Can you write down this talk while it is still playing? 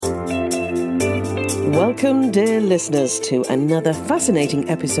Welcome, dear listeners, to another fascinating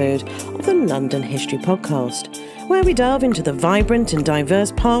episode of the London History Podcast, where we delve into the vibrant and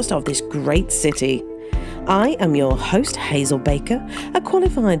diverse past of this great city. I am your host, Hazel Baker, a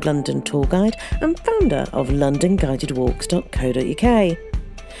qualified London tour guide and founder of londonguidedwalks.co.uk.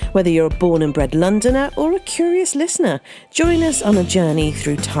 Whether you're a born and bred Londoner or a curious listener, join us on a journey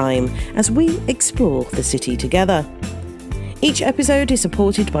through time as we explore the city together. Each episode is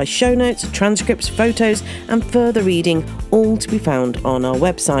supported by show notes, transcripts, photos and further reading, all to be found on our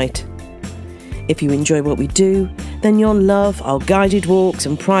website. If you enjoy what we do, then you'll love our guided walks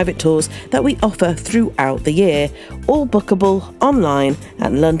and private tours that we offer throughout the year, all bookable online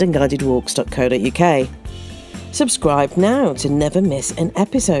at londonguidedwalks.co.uk. Subscribe now to never miss an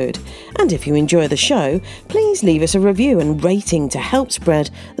episode. And if you enjoy the show, please leave us a review and rating to help spread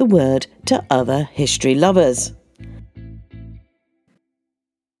the word to other history lovers.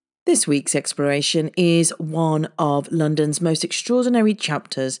 This week's exploration is one of London's most extraordinary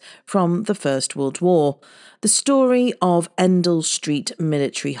chapters from the First World War, the story of Endell Street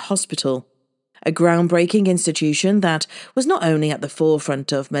Military Hospital, a groundbreaking institution that was not only at the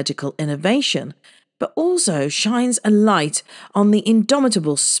forefront of medical innovation, but also shines a light on the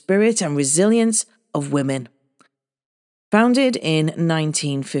indomitable spirit and resilience of women. Founded in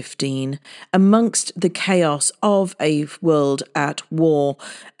 1915, amongst the chaos of a world at war,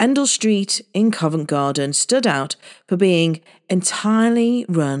 Endell Street in Covent Garden stood out for being entirely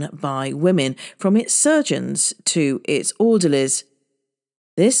run by women, from its surgeons to its orderlies.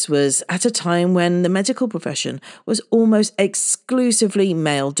 This was at a time when the medical profession was almost exclusively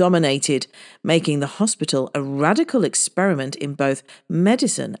male-dominated, making the hospital a radical experiment in both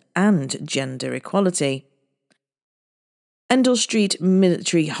medicine and gender equality. Endell Street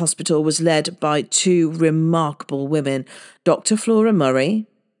Military Hospital was led by two remarkable women, Dr. Flora Murray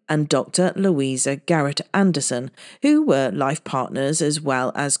and Dr. Louisa Garrett Anderson, who were life partners as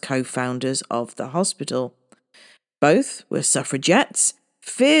well as co-founders of the hospital. Both were suffragettes,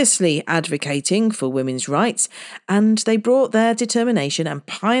 fiercely advocating for women's rights, and they brought their determination and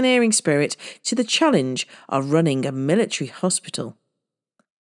pioneering spirit to the challenge of running a military hospital.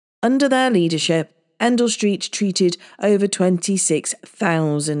 Under their leadership, Endell Street treated over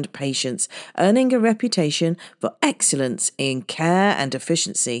 26,000 patients, earning a reputation for excellence in care and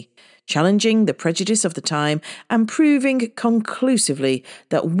efficiency, challenging the prejudice of the time and proving conclusively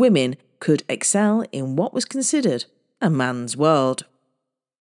that women could excel in what was considered a man's world.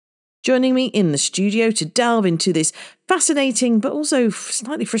 Joining me in the studio to delve into this fascinating but also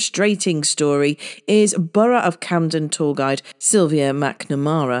slightly frustrating story is Borough of Camden tour guide Sylvia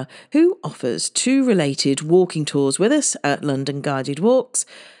McNamara, who offers two related walking tours with us at London Guided Walks.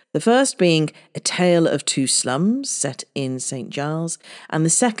 The first being A Tale of Two Slums set in St Giles, and the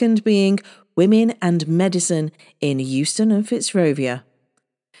second being Women and Medicine in Euston and Fitzrovia.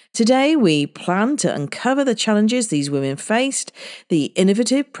 Today, we plan to uncover the challenges these women faced, the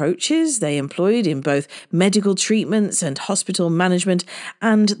innovative approaches they employed in both medical treatments and hospital management,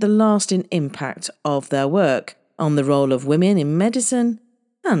 and the lasting impact of their work on the role of women in medicine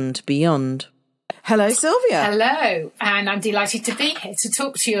and beyond. Hello, Sylvia. Hello, and I'm delighted to be here to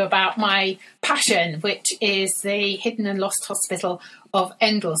talk to you about my passion, which is the hidden and lost hospital of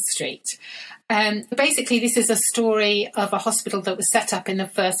Endell Street. Basically, this is a story of a hospital that was set up in the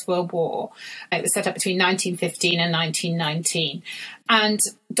First World War. It was set up between 1915 and 1919. And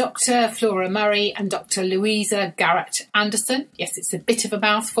Dr. Flora Murray and Dr. Louisa Garrett Anderson, yes, it's a bit of a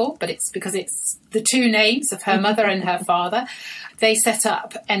mouthful, but it's because it's the two names of her mother and her father. They set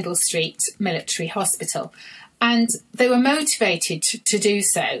up Endell Street Military Hospital. And they were motivated to do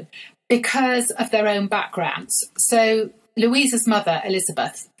so because of their own backgrounds. So Louisa's mother,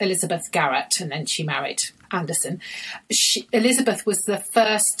 Elizabeth Garrett, and then she married Anderson. Elizabeth was the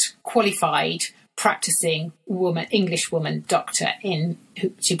first qualified practicing English woman doctor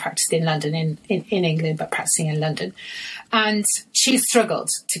she practiced in London, in England, but practicing in London. And she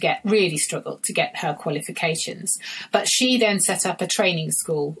really struggled to get her qualifications. But she then set up a training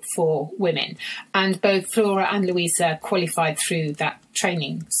school for women. And both Flora and Louisa qualified through that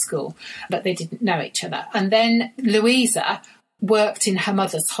training school, but they didn't know each other. And then Louisa worked in her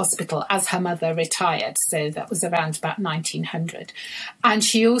mother's hospital as her mother retired. So that was around about 1900. And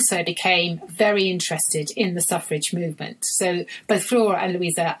she also became very interested in the suffrage movement. So both Flora and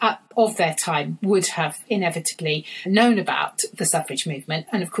Louisa of their time would have inevitably known about the suffrage movement.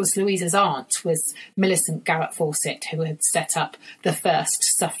 And of course, Louisa's aunt was Millicent Garrett Fawcett, who had set up the first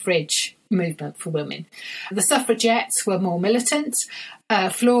suffrage movement for women. The suffragettes were more militant.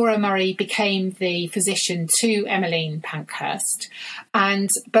 Flora Murray became the physician to Emmeline Pankhurst, and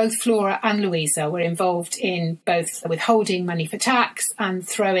both Flora and Louisa were involved in both withholding money for tax and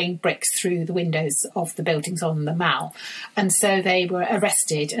throwing bricks through the windows of the buildings on the Mall. And so they were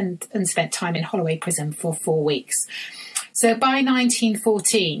arrested and spent time in Holloway Prison for 4 weeks. So by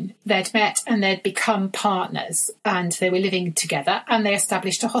 1914, they'd met and they'd become partners, and they were living together, and they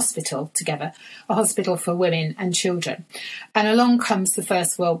established a hospital together, a hospital for women and children. And along comes the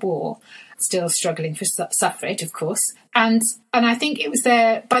First World War, still struggling for suffrage, of course. And I think it was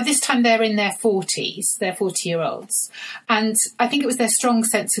by this time they're in their 40s, they're 40-year-olds. And I think it was their strong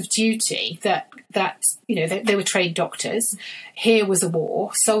sense of duty that they were trained doctors. Here was a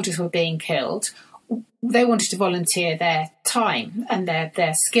war, soldiers were being killed. They wanted to volunteer their time and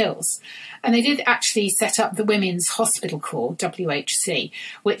their skills. And they did actually set up the Women's Hospital Corps, WHC,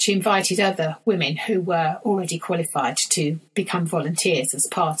 which invited other women who were already qualified to become volunteers as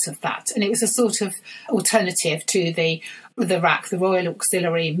part of that. And it was a sort of alternative to the RAC, the Royal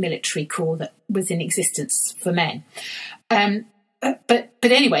Auxiliary Military Corps, that was in existence for men. But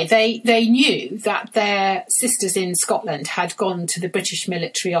anyway, they knew that their sisters in Scotland had gone to the British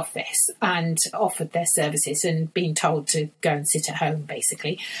military office and offered their services and been told to go and sit at home,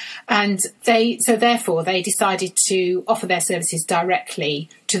 basically. And therefore they decided to offer their services directly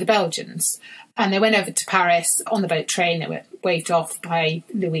to the Belgians. And they went over to Paris on the boat train. They were waved off by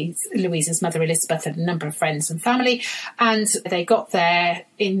Louisa's mother, Elizabeth, and a number of friends and family. And they got there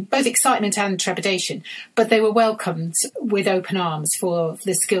in both excitement and trepidation. But they were welcomed with open arms for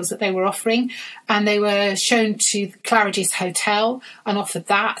the skills that they were offering. And they were shown to Claridge's Hotel and offered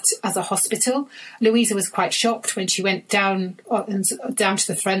that as a hospital. Louisa was quite shocked when she went down to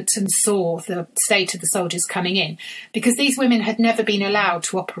the front and saw the state of the soldiers coming in, because these women had never been allowed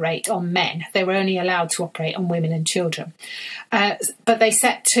to operate on men. They were only allowed to operate on women and children. But they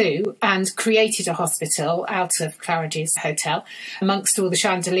set to and created a hospital out of Claridge's Hotel. Amongst all the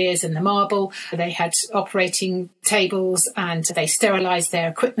chandeliers and the marble, they had operating tables, and they sterilised their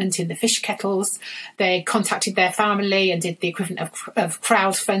equipment in the fish kettles. They contacted their family and did the equivalent of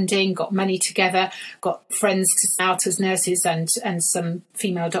crowdfunding, got money together, got friends out as nurses and some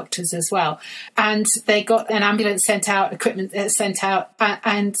female doctors as well. And they got an ambulance sent out, equipment sent out,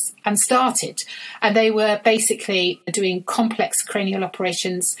 and started. And they were basically doing complex cranial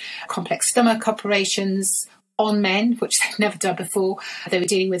operations, complex stomach operations on men, which they'd never done before. They were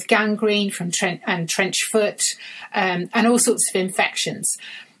dealing with gangrene from trench foot, and all sorts of infections.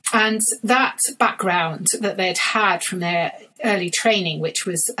 And that background that they'd had from their early training, which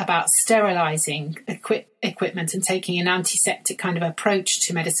was about sterilising equipment and taking an antiseptic kind of approach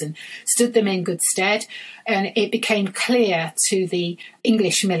to medicine, stood them in good stead. And it became clear to the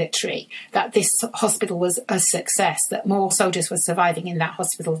English military that this hospital was a success, that more soldiers were surviving in that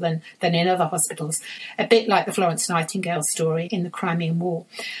hospital than in other hospitals, a bit like the Florence Nightingale story in the Crimean War.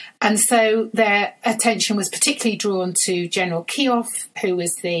 And so their attention was particularly drawn to General Keough, who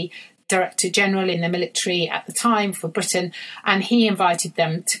was the Director General in the military at the time for Britain, and he invited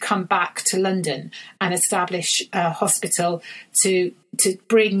them to come back to London and establish a hospital to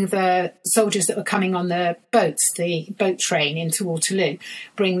bring the soldiers that were coming on the boats, the boat train into Waterloo,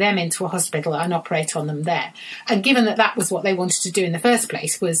 bring them into a hospital and operate on them there. And given that that was what they wanted to do in the first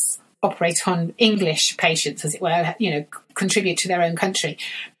place, was operate on English patients, as it were, contribute to their own country,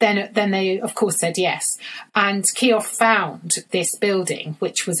 then they, of course, said yes. And Keough found this building,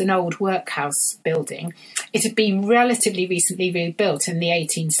 which was an old workhouse building. It had been relatively recently rebuilt in the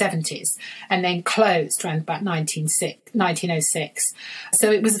 1870s and then closed around about 1906.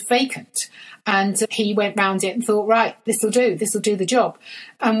 So it was vacant. And he went round it and thought, right, this will do the job.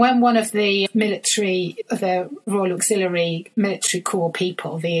 And when one of the Royal Auxiliary Military Corps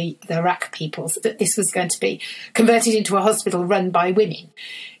people, the RAC people, that this was going to be converted into a hospital run by women,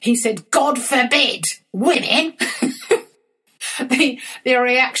 he said, God forbid, women! The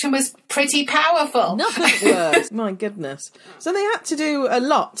reaction was pretty powerful. Nothing worse. My goodness. So they had to do a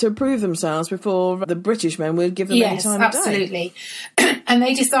lot to prove themselves before the British men would give them any time of day. Yes, absolutely. And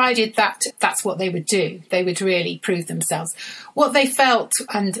they decided that that's what they would do. They would really prove themselves. What they felt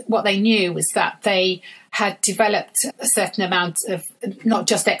and what they knew was that they had developed a certain amount of not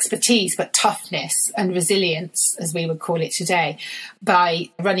just expertise, but toughness and resilience, as we would call it today, by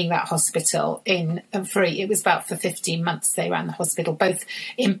running that hospital it was about for 15 months they ran the hospital, both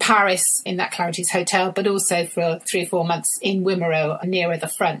in Paris, in that Claridge's Hotel, but also for 3 or 4 months in Wimereux, nearer the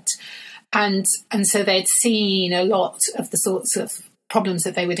front. And so they'd seen a lot of the sorts of problems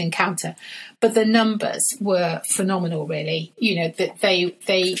that they would encounter. But the numbers were phenomenal, really. That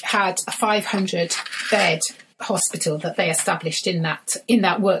they had a 500 bed hospital that they established in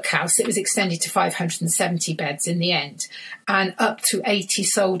that workhouse. It was extended to 570 beds in the end, and up to 80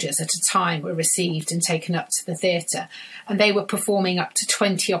 soldiers at a time were received and taken up to the theatre, and they were performing up to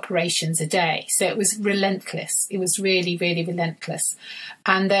 20 operations a day. So it was relentless. It was really, really relentless.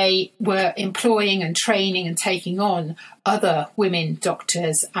 And they were employing and training and taking on other women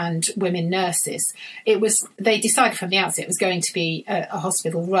doctors and women nurses. They decided from the outset it was going to be a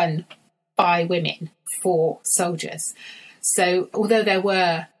hospital run by women for soldiers. So although there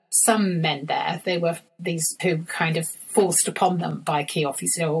were some men there, they were these who kind of forced upon them by key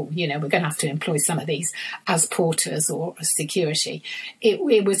officers, we're going to have to employ some of these as porters or as security.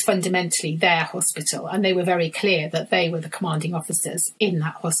 It was fundamentally their hospital, and they were very clear that they were the commanding officers in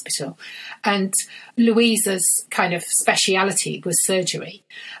that hospital. And Louisa's kind of speciality was surgery.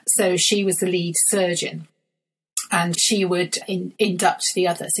 So she was the lead surgeon, and she would induct the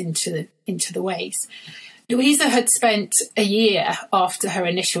others into the ways. Louisa had spent a year after her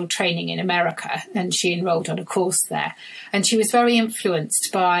initial training in America, and she enrolled on a course there. And she was very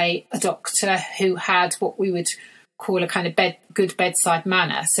influenced by a doctor who had what we would call a kind of good bedside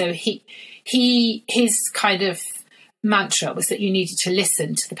manner. So his kind of mantra was that you needed to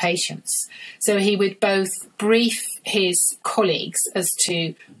listen to the patients. So he would both brief his colleagues as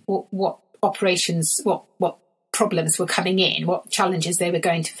to what operations, what problems were coming in, what challenges they were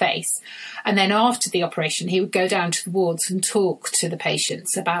going to face. And then after the operation, he would go down to the wards and talk to the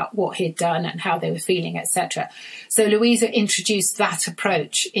patients about what he'd done and how they were feeling, etc. So Louisa introduced that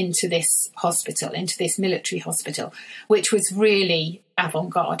approach into this hospital, into this military hospital, which was really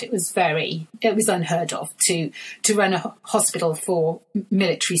avant-garde. It was unheard of to run a hospital for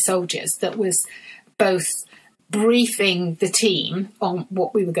military soldiers that was both briefing the team on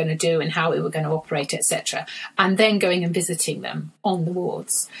what we were going to do and how we were going to operate, etc., and then going and visiting them on the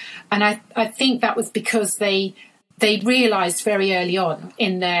wards. And I think that was because they realised very early on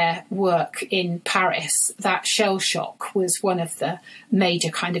in their work in Paris that shell shock was one of the major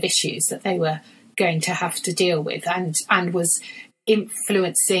kind of issues that they were going to have to deal with, and was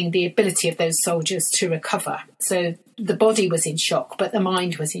influencing the ability of those soldiers to recover. So the body was in shock, but the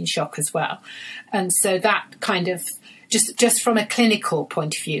mind was in shock as well. And so that kind of, just from a clinical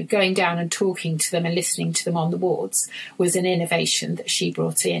point of view, going down and talking to them and listening to them on the wards was an innovation that she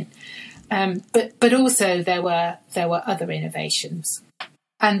brought in. But also there were other innovations,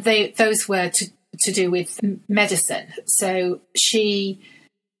 and those were to do with medicine. So she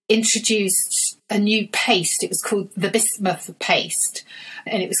introduced a new paste. It was called the bismuth paste,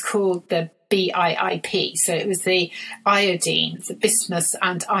 and it was called the BIP. So it was the iodine, the bismuth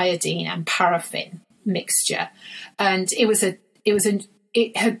and iodine and paraffin mixture. And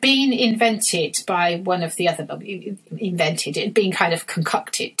it had been invented by one of the other, it had been kind of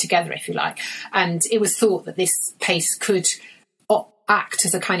concocted together, if you like. And it was thought that this paste could act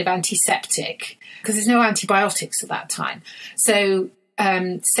as a kind of antiseptic, because there's no antibiotics at that time. So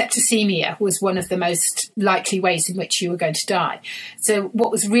septicemia was one of the most likely ways in which you were going to die. So what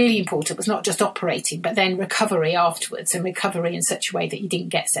was really important was not just operating, but then recovery afterwards, and recovery in such a way that you didn't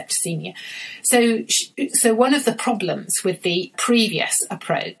get septicemia. So one of the problems with the previous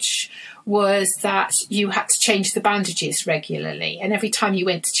approach was that you had to change the bandages regularly, and every time you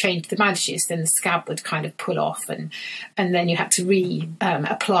went to change the bandages, then the scab would kind of pull off, and then you had to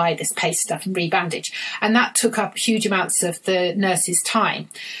apply this paste stuff and rebandage, and that took up huge amounts of the nurse's time.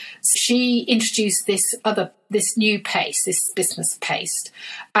 So she introduced this new paste, this bismuth paste,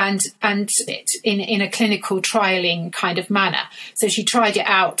 and it in a clinical trialling kind of manner. So she tried it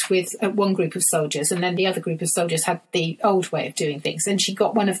out with one group of soldiers, and then the other group of soldiers had the old way of doing things. And she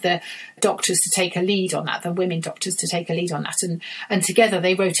got one of the doctors to take a lead on that, the women doctors to take a lead on that, and together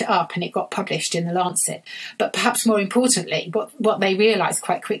they wrote it up, and it got published in the Lancet. But perhaps more importantly, what they realised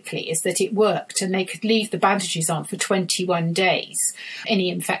quite quickly is that it worked, and they could leave the bandages on for 21 days, any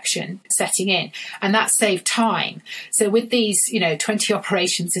infection setting in, and that saved time. So with these 20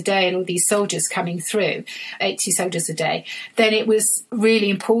 operations a day and all these soldiers coming through, 80 soldiers a day, then it was really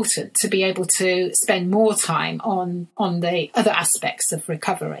important to be able to spend more time on the other aspects of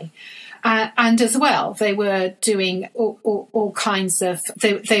recovery. And as well, they were doing all kinds of.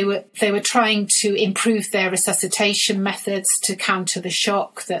 They were trying to improve their resuscitation methods to counter the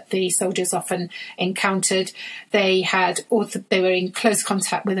shock that the soldiers often encountered. They were in close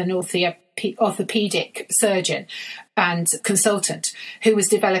contact with an orthopedic orthopedic surgeon and consultant who was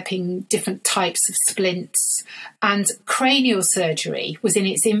developing different types of splints. And cranial surgery was in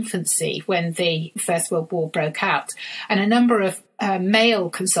its infancy when the First World War broke out. And a number of male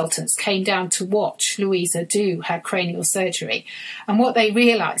consultants came down to watch Louisa do her cranial surgery. And what they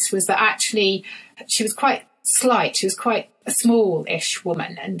realised was that actually she was quite slight. She was quite a small-ish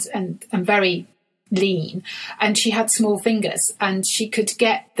woman and very lean, and she had small fingers, and she could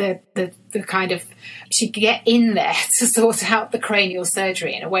get the kind of, she could get in there to sort out the cranial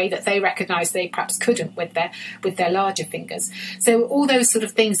surgery in a way that they recognised they perhaps couldn't with their larger fingers. So all those sort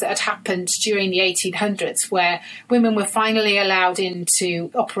of things that had happened during the 1800s, where women were finally allowed in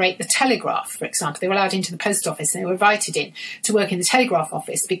to operate the telegraph, for example. They were allowed into the post office, and they were invited in to work in the telegraph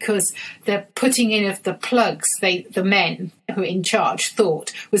office because the putting in of the plugs, the men who were in charge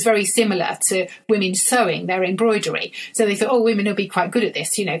thought was very similar to women sewing their embroidery. So they thought, oh, women will be quite good at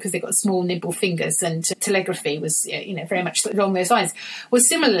this, because they've got small, nimble fingers, and telegraphy was, very much along those lines. Well,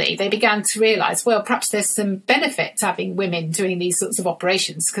 similarly, they began to realise, well, perhaps there's some benefit to having women doing these sorts of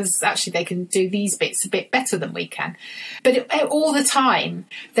operations, because actually they can do these bits a bit better than we can. But all the time,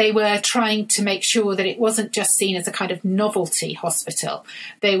 they were trying to make sure that it wasn't just seen as a kind of novelty hospital.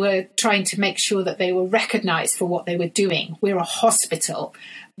 They were trying to make sure that they were recognised for what they were doing. We're a hospital.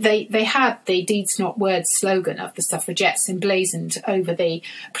 They had the Deeds Not Words slogan of the suffragettes emblazoned over the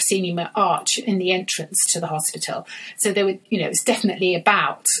proscenium arch in the entrance to the hospital. So they were, it's definitely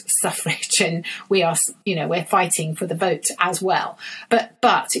about suffrage, and we're fighting for the vote as well.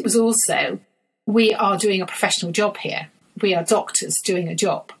 But it was also, we are doing a professional job here. We are doctors doing a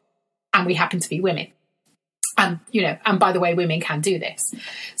job, and we happen to be women. And by the way, women can do this.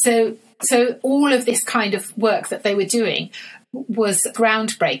 So all of this kind of work that they were doing was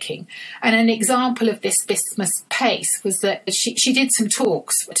groundbreaking. And an example of this bismuth paste was that she did some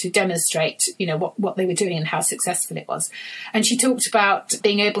talks to demonstrate, what they were doing and how successful it was. And she talked about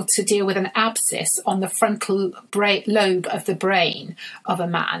being able to deal with an abscess on the frontal lobe of the brain of a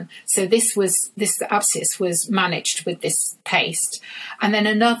man. So this abscess was managed with this paste. And then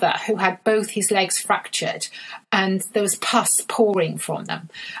another who had both his legs fractured, and there was pus pouring from them.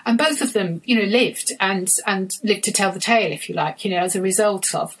 And both of them, lived and lived to tell the tale, if you like, as a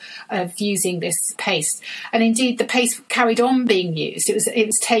result of using this paste. And indeed, the paste carried on being used. It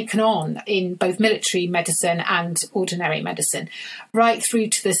was taken on in both military medicine and ordinary medicine, right through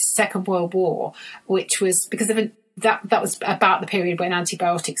to the Second World War, which was because of that was about the period when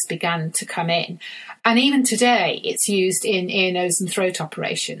antibiotics began to come in. And even today, it's used in ear, nose and throat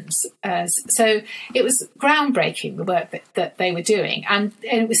operations. So it was groundbreaking, the work that they were doing. And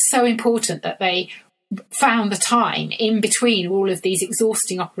it was so important that they found the time in between all of these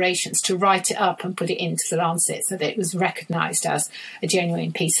exhausting operations to write it up and put it into the Lancet so that it was recognised as a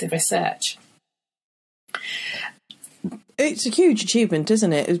genuine piece of research. It's a huge achievement,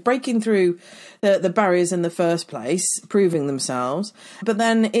 isn't it? It was breaking through the barriers in the first place, proving themselves. But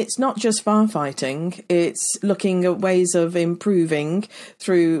then it's not just firefighting, it's looking at ways of improving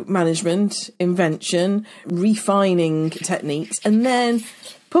through management, invention, refining techniques, and then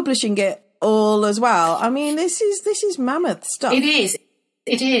publishing it all as well. I mean, this is mammoth stuff. It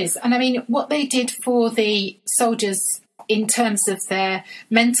is. And I mean, what they did for the soldiers in terms of their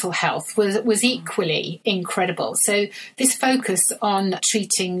mental health was equally incredible. So this focus on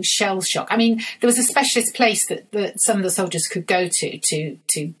treating shell shock. I mean, there was a specialist place that some of the soldiers could go to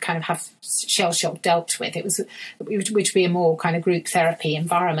kind of have shell shock dealt with. It would be a more kind of group therapy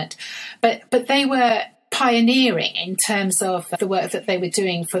environment. But they were pioneering in terms of the work that they were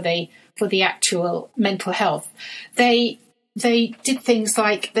doing for the actual mental health. They did things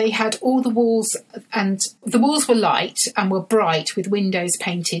like they had all the walls, and the walls were light and were bright with windows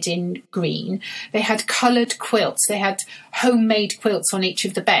painted in green. They had coloured quilts. They had homemade quilts on each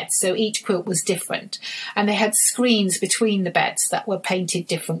of the beds, so each quilt was different. And they had screens between the beds that were painted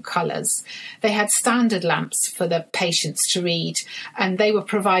different colours. They had standard lamps for the patients to read, and they were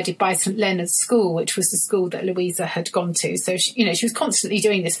provided by St Leonard's School, which was the school that Louisa had gone to. So she was constantly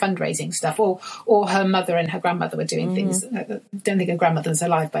doing this fundraising stuff, or her mother and her grandmother were doing things. I don't think her grandmother was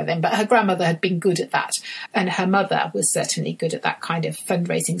alive by then, but her grandmother had been good at that, and her mother was certainly good at that kind of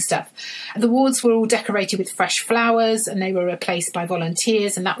fundraising stuff. The wards were all decorated with fresh flowers, and they were replaced by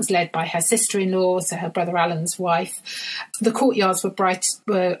volunteers, and that was led by her sister-in-law, so her brother Alan's wife. The courtyards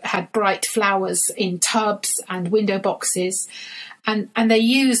had bright flowers in tubs and window boxes. And they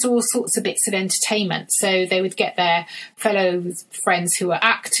used all sorts of bits of entertainment. So they would get their fellow friends who were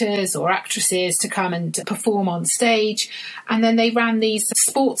actors or actresses to come and perform on stage. And then they ran these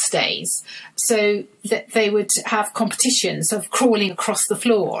sports days. So that they would have competitions of crawling across the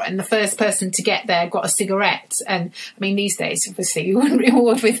floor, and the first person to get there got a cigarette. And I mean, these days, obviously, you wouldn't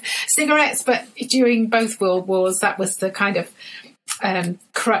reward with cigarettes, but during both World Wars, that was the kind of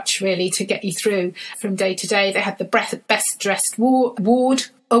crutch really to get you through from day to day. They had the best dressed ward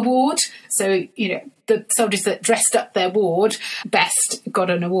award. So, you know, the soldiers that dressed up their ward best got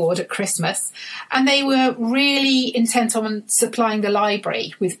an award at Christmas. And they were really intent on supplying the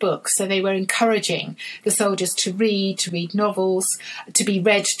library with books. So they were encouraging the soldiers to read novels, to be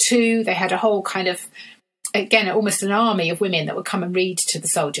read to. They had a whole kind of, again, almost an army of women that would come and read to the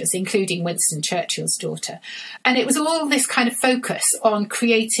soldiers, including Winston Churchill's daughter. And it was all this kind of focus on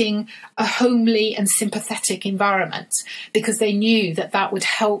creating a homely and sympathetic environment, because they knew that that would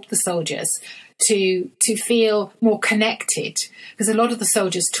help the soldiers to feel more connected. Because a lot of the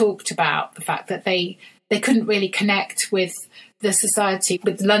soldiers talked about the fact that they couldn't really connect with the society,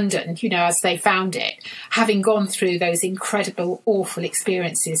 with London, you know, as they found it, having gone through those incredible, awful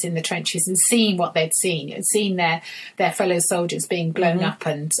experiences in the trenches and seeing what they'd seen, and seeing their fellow soldiers being blown up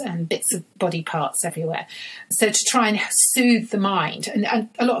and bits of body parts everywhere. So to try and soothe the mind, and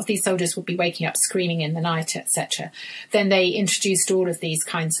a lot of these soldiers would be waking up screaming in the night, etc. Then they introduced all of these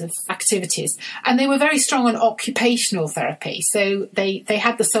kinds of activities, and they were very strong on occupational therapy. So they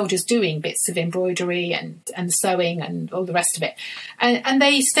had the soldiers doing bits of embroidery and sewing and all the rest of it. And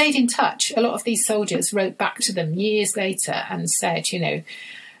they stayed in touch. A lot of these soldiers wrote back to them years later and said, you know,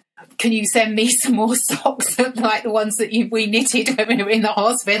 can you send me some more socks like the ones that we knitted when we were in the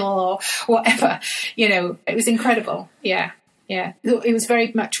hospital or whatever? You know, it was incredible. Yeah. Yeah, it was very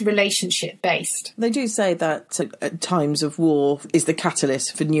much relationship based. They do say that at times of war is the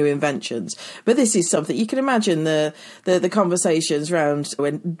catalyst for new inventions. But this is something you can imagine the conversations around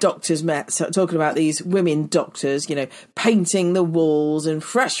when doctors met, talking about these women doctors, you know, painting the walls and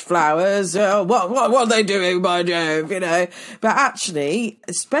fresh flowers. What are they doing, by Jove, you know? But actually,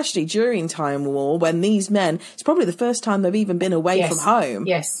 especially during time war, when these men, it's probably the first time they've even been away from home.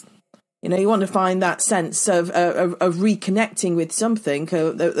 Yes. You know, you want to find that sense of reconnecting with something,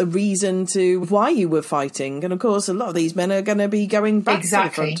 a reason to why you were fighting. And of course, a lot of these men are going to be going back to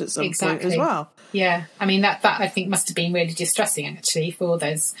the front at some point as well. Yeah. I mean, that I think must have been really distressing, actually, for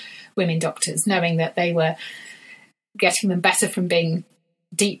those women doctors, knowing that they were getting them better from being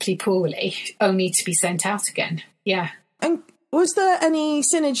deeply poorly, only to be sent out again. Yeah. And was there any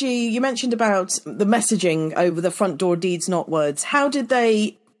synergy? You mentioned about the messaging over the front door, deeds, not words. How did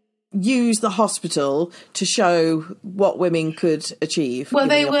they use the hospital to show what women could achieve? Well,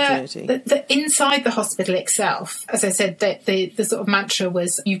 they were inside the hospital itself. As I said, the sort of mantra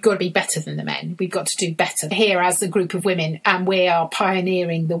was, you've got to be better than the men. We've got to do better here as a group of women, and we are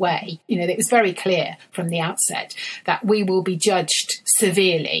pioneering the way. You know, it was very clear from the outset that we will be judged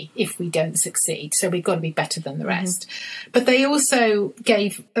severely if we don't succeed. So we've got to be better than the rest. But they also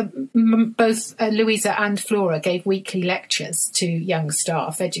gave, both Louisa and Flora gave weekly lectures to young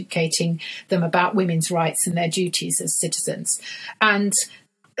staff, educating them about women's rights and their duties as citizens. And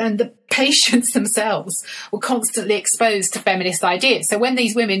the patients themselves were constantly exposed to feminist ideas. So when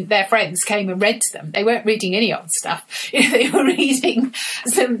these women, their friends, came and read to them, they weren't reading any old stuff. You know, they were reading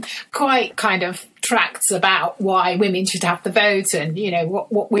some quite kind of tracts about why women should have the vote and, you know,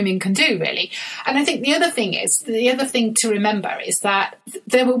 what women can do, really. And I think the other thing to remember is that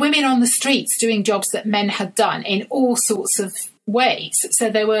there were women on the streets doing jobs that men had done in all sorts of ways. So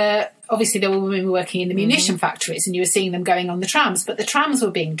there were women working in the munition factories, and you were seeing them going on the trams, but the trams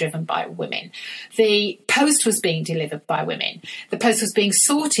were being driven by women. The post was being delivered by women. The post was being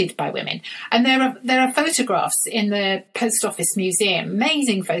sorted by women. And there are photographs in the Post Office Museum,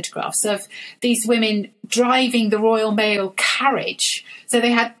 amazing photographs of these women driving the Royal Mail carriage. So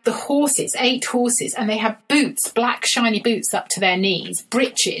they had the horses, 8 horses, and they had boots, black shiny boots up to their knees,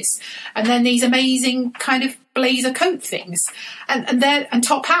 breeches, and then these amazing kind of blazer coat things and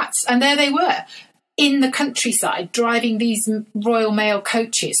top hats. And there they were in the countryside driving these Royal Mail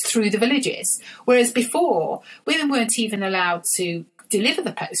coaches through the villages. Whereas before, women weren't even allowed to deliver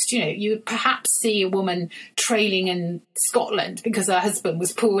the post. You know, you would perhaps see a woman trailing in Scotland because her husband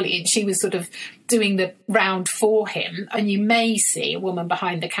was poorly and she was sort of doing the round for him. And you may see a woman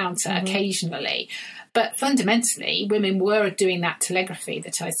behind the counter occasionally. But fundamentally, women were doing that telegraphy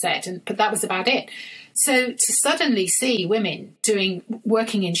that I said, but that was about it. So to suddenly see women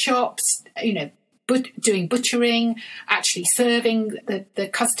working in shops, you know, doing butchering, actually serving the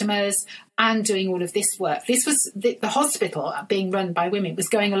customers, and doing all of this work. This was the hospital being run by women was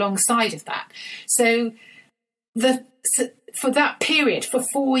going alongside of that. So for that period, for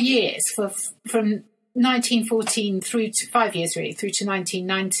 4 years, from 1914 through to 5 years really, through to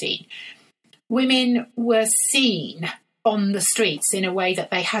 1919, women were seen on the streets in a way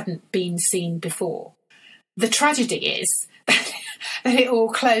that they hadn't been seen before. The tragedy is that it all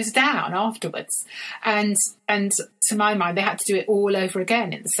closed down afterwards. And to my mind, they had to do it all over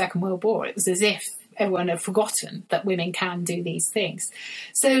again in the Second World War. It was as if everyone had forgotten that women can do these things.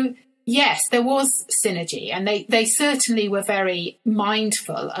 So, yes, there was synergy, and they certainly were very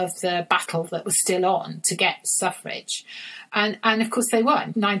mindful of the battle that was still on to get suffrage. And of course they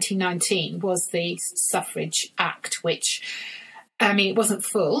won. 1919 was the Suffrage Act, which, I mean, it wasn't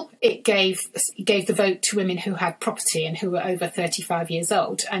full. It gave the vote to women who had property and who were over 35 years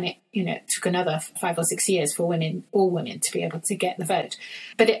old. And it took another 5 or 6 years for all women to be able to get the vote.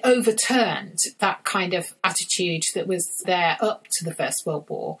 But it overturned that kind of attitude that was there up to the First World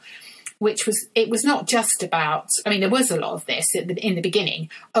War, it was not just about, I mean, there was a lot of this in the beginning.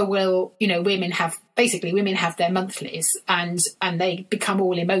 Oh, well, women have their monthlies and they become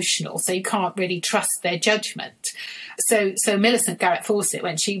all emotional. So you can't really trust their judgment. So Millicent Garrett Fawcett,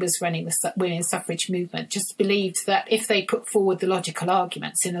 when she was running the women's suffrage movement, just believed that if they put forward the logical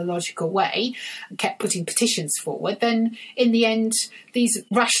arguments in a logical way and kept putting petitions forward, then in the end, these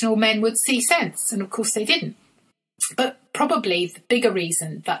rational men would see sense. And of course they didn't. But probably the bigger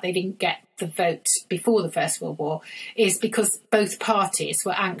reason that they didn't get the vote before the First World War is because both parties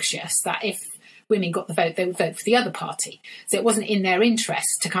were anxious that if women got the vote, they would vote for the other party. So it wasn't in their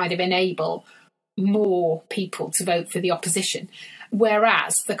interest to kind of enable more people to vote for the opposition.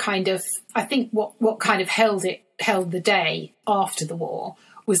 Whereas I think what kind of held the day after the war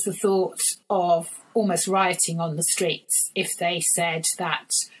was the thought of almost rioting on the streets if they said that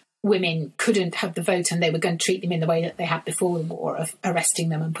women couldn't have the vote and they were going to treat them in the way that they had before the war, of arresting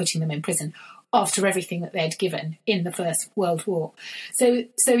them and putting them in prison after everything that they'd given in the First World War. So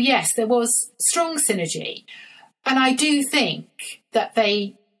yes, there was strong synergy. And I do think that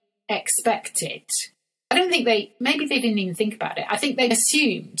they expected, I don't think maybe they didn't even think about it. I think they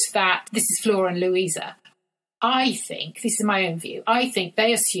assumed that this is Flora and Louisa. I think, this is my own view, I think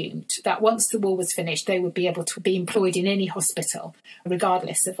they assumed that once the war was finished, they would be able to be employed in any hospital,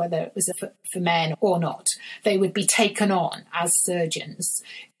 regardless of whether it was for men or not. They would be taken on as surgeons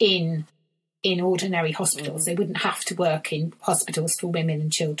in ordinary hospitals. They wouldn't have to work in hospitals for women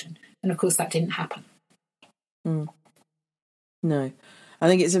and children. And of course, that didn't happen. No. I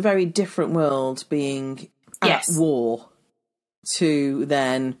think it's a very different world being at war to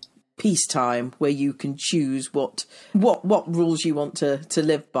then peacetime, where you can choose what rules you want to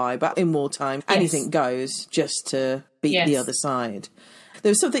live by. But in wartime, anything goes just to beat the other side. There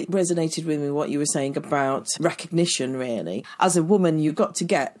was something that resonated with me, what you were saying about recognition, really. As a woman, you've got to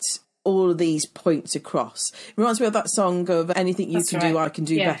get all of these points across. It reminds me of that song of anything you can do, I can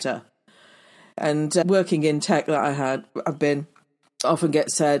do better. And working in tech that I've been often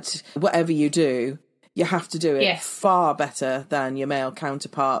get said, whatever you do, you have to do it far better than your male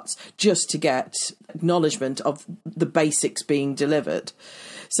counterparts just to get acknowledgement of the basics being delivered.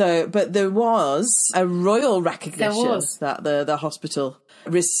 So, but there was a royal recognition that the hospital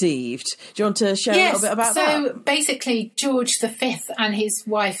received. Do you want to share a little bit about that? So basically, George V and his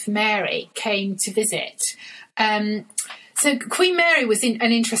wife Mary came to visit. So Queen Mary was an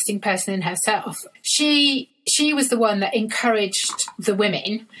interesting person in herself. She was the one that encouraged the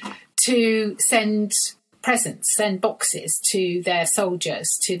women to send presents, send boxes to their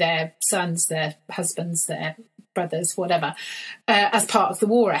soldiers, to their sons, their husbands, their brothers, whatever, as part of the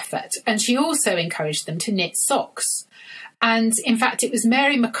war effort. And she also encouraged them to knit socks. And in fact, it was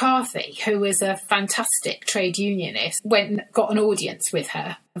Mary McCarthy, who was a fantastic trade unionist, went and got an audience with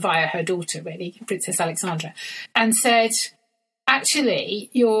her via her daughter, really, Princess Alexandra, and said,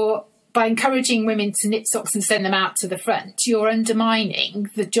 actually, by encouraging women to knit socks and send them out to the front, you're undermining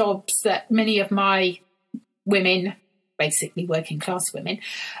the jobs that many of my women, basically working class women,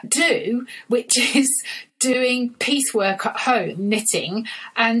 do, which is doing piecework at home, knitting,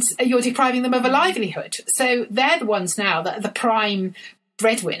 and you're depriving them of a livelihood. So they're the ones now that are the prime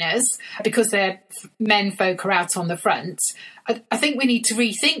breadwinners because their men folk are out on the front. I think we need to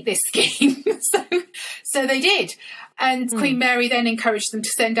rethink this scheme. So they did. And Queen Mary then encouraged them to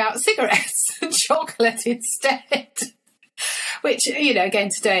send out cigarettes and chocolate instead. Which, again,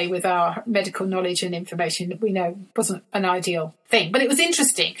 today with our medical knowledge and information, we know wasn't an ideal thing. But it was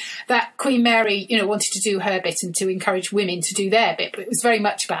interesting that Queen Mary, wanted to do her bit and to encourage women to do their bit. But it was very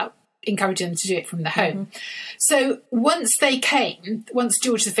much about encourage them to do it from the home. So once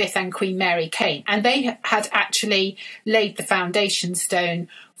George V and Queen Mary came, and they had actually laid the foundation stone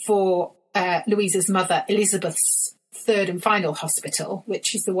for Louisa's mother Elizabeth's third and final hospital,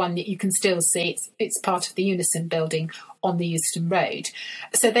 which is the one that you can still see. It's part of the Unison building on the Euston Road.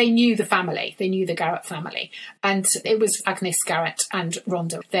 So they knew the family, they knew the Garrett family. And it was Agnes Garrett and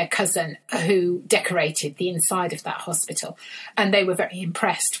Rhonda, their cousin, who decorated the inside of that hospital. And they were very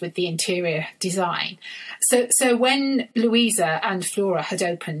impressed with the interior design. So when Louisa and Flora had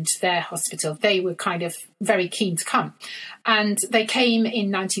opened their hospital, they were kind of very keen to come. And they came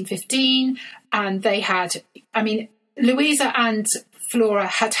in 1915, and they had, Louisa and Flora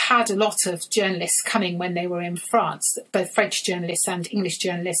had a lot of journalists coming when they were in France, both French journalists and English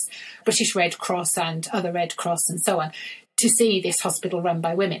journalists, British Red Cross and other Red Cross and so on, to see this hospital run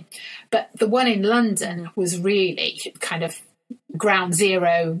by women. But the one in London was really kind of ground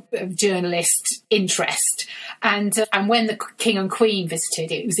zero of journalist interest. And when the King and Queen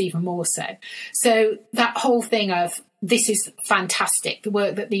visited, it was even more so. So that whole thing of, this is fantastic, the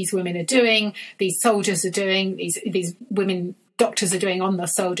work that these women are doing, these soldiers are doing, these women doctors are doing on the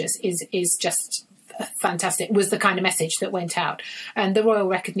soldiers is just fantastic, was the kind of message that went out. And the royal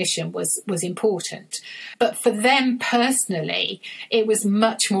recognition was important. But for them personally, it was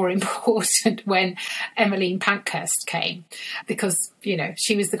much more important when Emmeline Pankhurst came, because,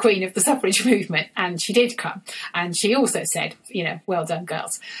 she was the queen of the suffrage movement, and she did come. And she also said, well done,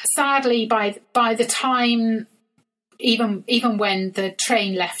 girls. Sadly, by the time, even when the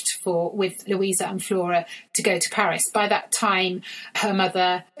train left with Louisa and Flora to go to Paris, by that time her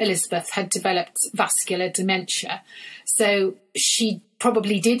mother Elizabeth had developed vascular dementia. So she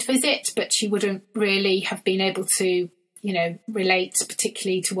probably did visit, but she wouldn't really have been able to, relate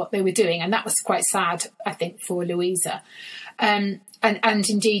particularly to what they were doing. And that was quite sad, I think, for Louisa. And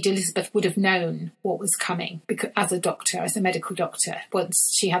indeed, Elizabeth would have known what was coming, because as a medical doctor,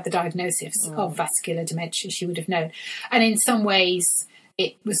 once she had the diagnosis of vascular dementia, she would have known. And in some ways,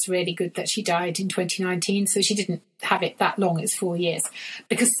 it was really good that she died in 2019, so she didn't have it that long, it's 4 years,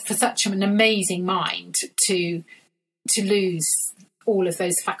 because for such an amazing mind to lose all of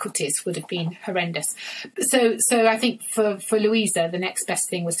those faculties would have been horrendous. So I think for Louisa, the next best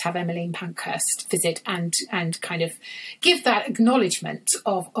thing was to have Emmeline Pankhurst visit and kind of give that acknowledgement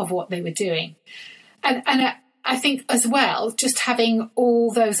of what they were doing. And I think as well, just having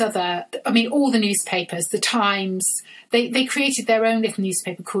all those other, all the newspapers, the Times, they created their own little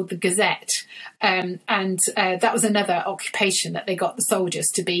newspaper called the Gazette. And that was another occupation that they got the soldiers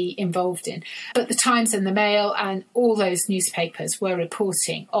to be involved in. But the Times and the Mail and all those newspapers were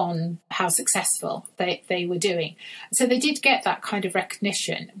reporting on how successful they were doing. So they did get that kind of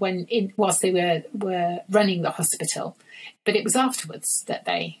recognition whilst they were running the hospital. But it was afterwards that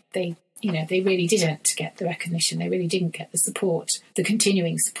they really didn't get the recognition. They really didn't get the support, the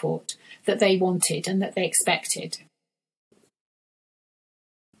continuing support that they wanted and that they expected.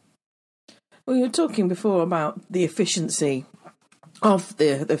 Well, you were talking before about the efficiency of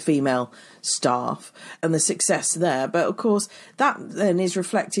the female staff and the success there. But of course, that then is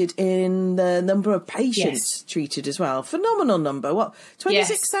reflected in the number of patients treated as well. Phenomenal number. What,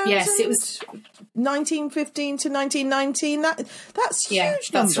 26,000? Yes, it was 1915 to 1919. That's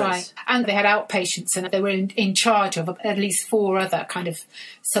huge numbers. That's right. And they had outpatients, and they were in charge of at least 4 other kind of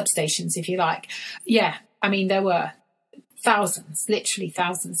substations, if you like. Yeah, there were thousands, literally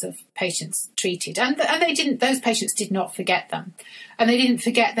thousands of patients treated. And those patients did not forget them. And they didn't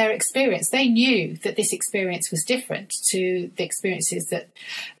forget their experience. They knew that this experience was different to the experiences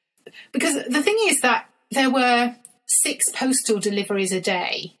because the thing is that there were 6 postal deliveries a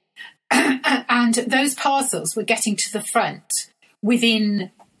day, and those parcels were getting to the front within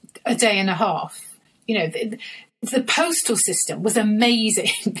a day and a half. The postal system was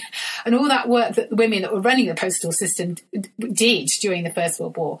amazing. And all that work that the women that were running the postal system did during the First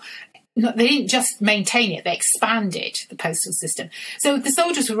World War, they didn't just maintain it, they expanded the postal system. So the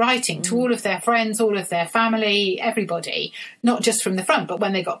soldiers were writing to all of their friends, all of their family, everybody, not just from the front, but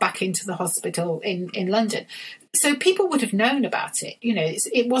when they got back into the hospital in London. So people would have known about it.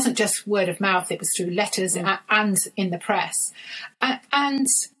 It wasn't just word of mouth, it was through letters and in the press. And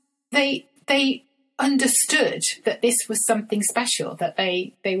they understood that this was something special that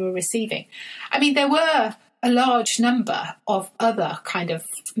they were receiving. There were a large number of other kind of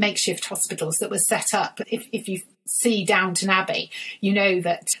makeshift hospitals that were set up. If you see Downton Abbey, you know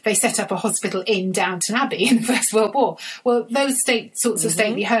that they set up a hospital in Downton Abbey in the First World War. Well, those sorts of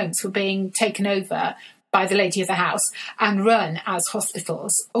stately homes were being taken over by the lady of the house and run as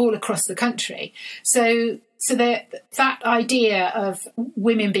hospitals all across the country. So that idea of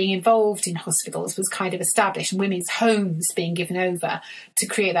women being involved in hospitals was kind of established, and women's homes being given over to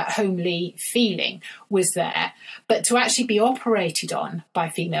create that homely feeling was there. But to actually be operated on by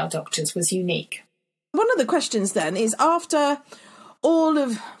female doctors was unique. One of the questions then is, after all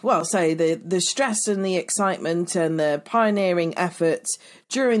of, well, say the stress and the excitement and the pioneering efforts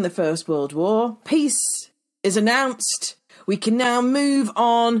during the First World War, peace is announced. We can now move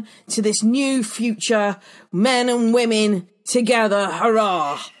on to this new future, men and women together,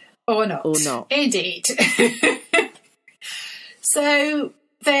 hurrah! Or not. Or not. Indeed. So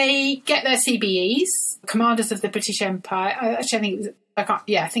they get their CBEs, commanders of the British Empire. Actually, I think it was,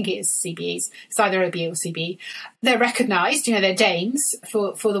 I think it is CBEs. It's either OBE or CBE. They're recognised, they're dames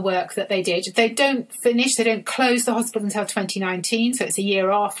for the work that they did. They don't close the hospital until 2019, so it's a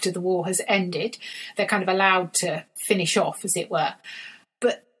year after the war has ended. They're kind of allowed to finish off, as it were.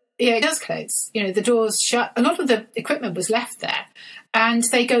 But it does close. The doors shut. A lot of the equipment was left there. And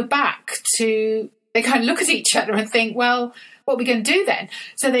they go back they kind of look at each other and think, well, what are we going to do then?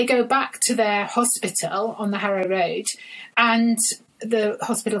 So they go back to their hospital on the Harrow Road and the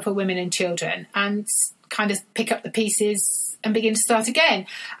Hospital for Women and Children, and kind of pick up the pieces and begin to start again.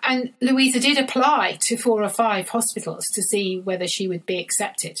 And Louisa did apply to 4 or 5 hospitals to see whether she would be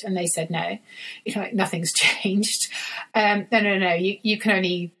accepted, and they said no. Nothing's changed. No, you can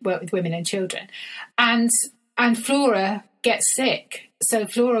only work with women and children. And Flora gets sick. So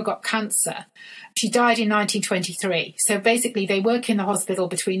Flora got cancer. She died in 1923. So basically they work in the hospital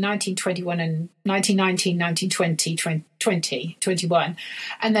between 1921 and 1919, 1920, 21.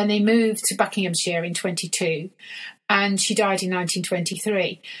 And then they moved to Buckinghamshire in 22. And she died in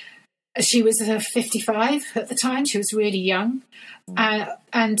 1923. She was 55 at the time. She was really young.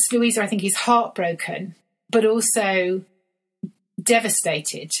 And Louisa, I think, is heartbroken, but also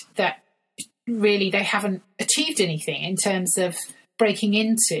devastated that really they haven't achieved anything in terms of breaking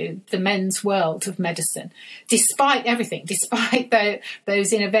into the men's world of medicine, despite everything, despite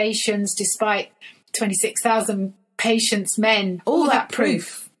those innovations, despite 26,000 patients, men, all that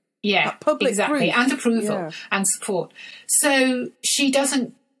proof. Yeah, that public exactly. proof. And approval and support. So she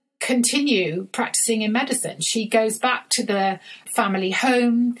doesn't continue practicing in medicine. She goes back to the family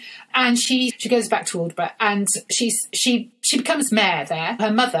home, and she goes back to Aldborough, and she becomes mayor there.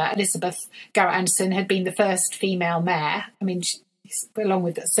 Her mother, Elizabeth Garrett Anderson, had been the first female mayor. I mean, along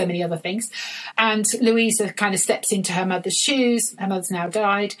with so many other things. And Louisa kind of steps into her mother's shoes. Her mother's now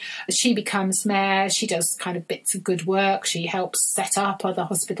died. She becomes mayor. She does kind of bits of good work. She helps set up other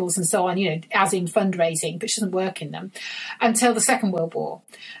hospitals and so on, as in fundraising, but she doesn't work in them until the Second World War.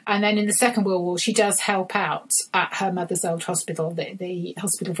 And then in the Second World War, she does help out at her mother's old hospital, the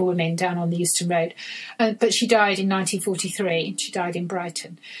Hospital for Women down on the Euston Road. But she died in 1943. She died in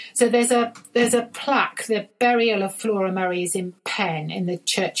Brighton. So there's a plaque. The burial of Flora Murray is in Penn, in the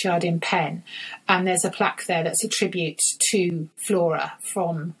churchyard in Penn, and there's a plaque there that's a tribute to Flora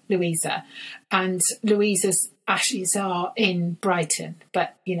from Louisa. And Louisa's ashes are in Brighton,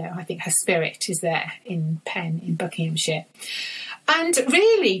 but I think her spirit is there in Penn in Buckinghamshire. And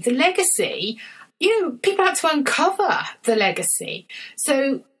really, the legacy, people had to uncover the legacy.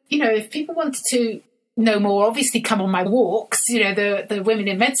 So if people wanted to know more, obviously come on my walks, the Women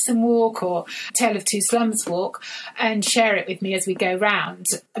in Medicine walk or Tale of Two Slums walk, and share it with me as we go round.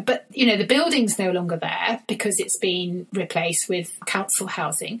 But, the building's no longer there because it's been replaced with council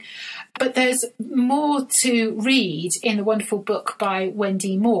housing. But there's more to read in the wonderful book by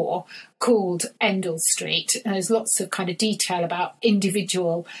Wendy Moore called Endell Street. And there's lots of kind of detail about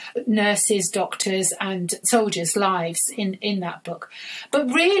individual nurses, doctors and soldiers' lives in that book.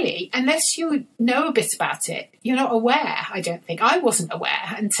 But really, unless you know a bit about it, you're not aware, I don't think. I wasn't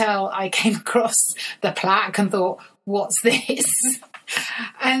aware until I came across the plaque and thought, what's this?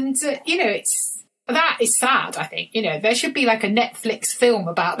 And, that is sad, I think. There should be like a Netflix film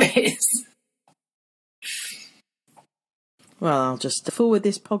about this. Well, I'll just forward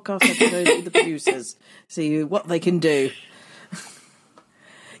this podcast episode to the producers, see what they can do.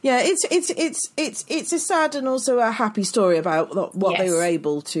 Yeah, it's a sad and also a happy story about what they were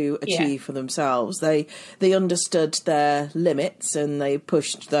able to achieve for themselves. They understood their limits and they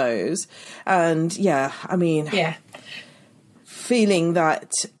pushed those. And feeling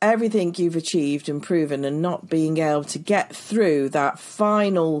that everything you've achieved and proven and not being able to get through that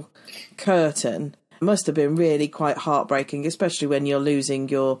final curtain must have been really quite heartbreaking, especially when you're losing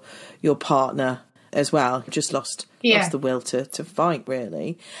your partner as well. Just lost lost the will to fight,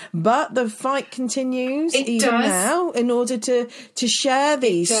 really. But the fight continues does. now in order to share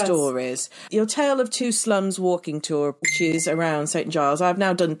these stories. Your Tale of Two Slums walking tour, which is around St Giles, I've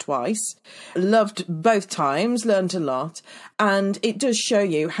now done twice. Loved both times, learned a lot. And it does show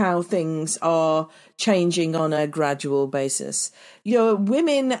you how things are changing on a gradual basis. Your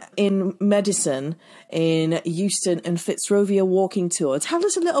Women in Medicine in Euston and Fitzrovia walking tour. Tell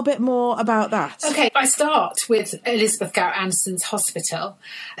us a little bit more about that. Okay, I start with Elizabeth Garrett Anderson's hospital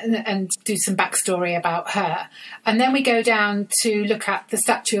and do some backstory about her. And then we go down to look at the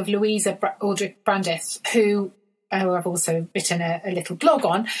statue of Louisa Aldrich Brandis, who I've also written a little blog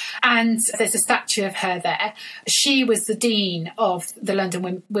on, and there's a statue of her there. She was the dean of the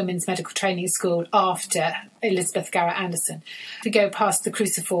London Women's Medical Training School after Elizabeth Garrett Anderson. We go past the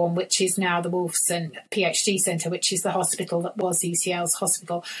Cruciform, which is now the Wolfson PhD Centre, which is the hospital that was UCL's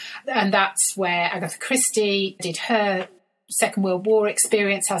hospital, and that's where Agatha Christie did her Second World War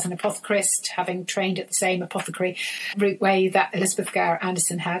experience as an apothecarist, having trained at the same apothecary route way that Elizabeth Garrett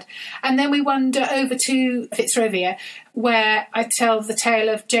Anderson had. And then we wander over to Fitzrovia, where I tell the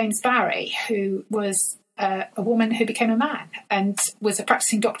tale of James Barry, who was a woman who became a man and was a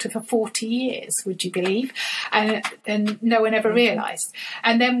practicing doctor for 40 years, would you believe? And no one ever realised.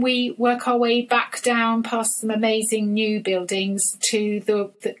 And then we work our way back down past some amazing new buildings to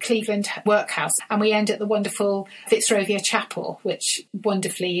the Cleveland Workhouse. And we end at the wonderful Fitzrovia Chapel, which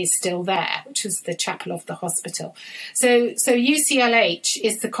wonderfully is still there, which was the chapel of the hospital. So UCLH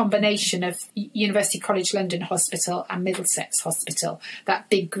is the combination of University College London Hospital and Middlesex Hospital, that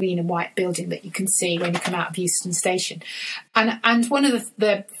big green and white building that you can see when you come out of Euston Station. And one of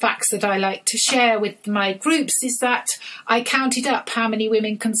the facts that I like to share with my groups is that I counted up how many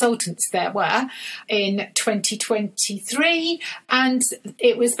women consultants there were in 2023, and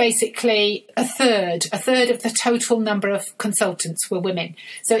it was basically a third of the total number of consultants were women.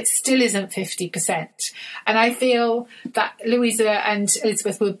 So it still isn't 50%. And I feel that Louisa and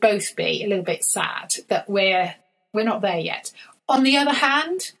Elizabeth would both be a little bit sad that we're not there yet. On the other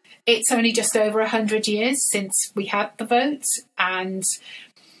hand, it's only just over 100 years since we had the vote, and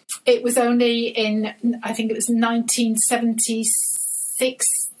it was only in, I think it was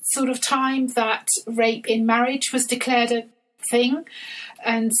 1976 sort of time that rape in marriage was declared a thing.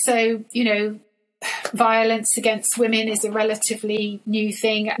 And so, violence against women is a relatively new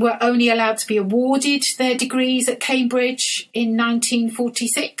thing. We're only allowed to be awarded their degrees at Cambridge in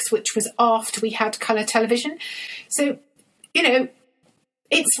 1946, which was after we had colour television. So,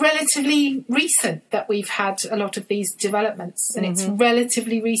 it's relatively recent that we've had a lot of these developments, and it's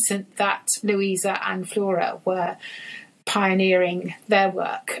relatively recent that Louisa and Flora were pioneering their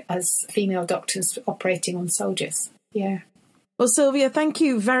work as female doctors operating on soldiers. Yeah. Well, Sylvia, thank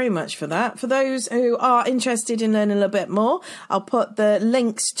you very much for that. For those who are interested in learning a little bit more, I'll put the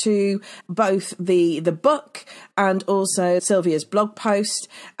links to both the book and also Sylvia's blog post,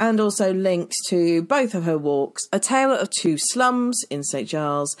 and also links to both of her walks, A Tale of Two Slums in St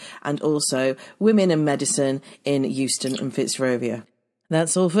Giles and also Women in Medicine in Euston and Fitzrovia.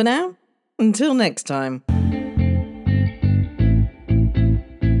 That's all for now. Until next time.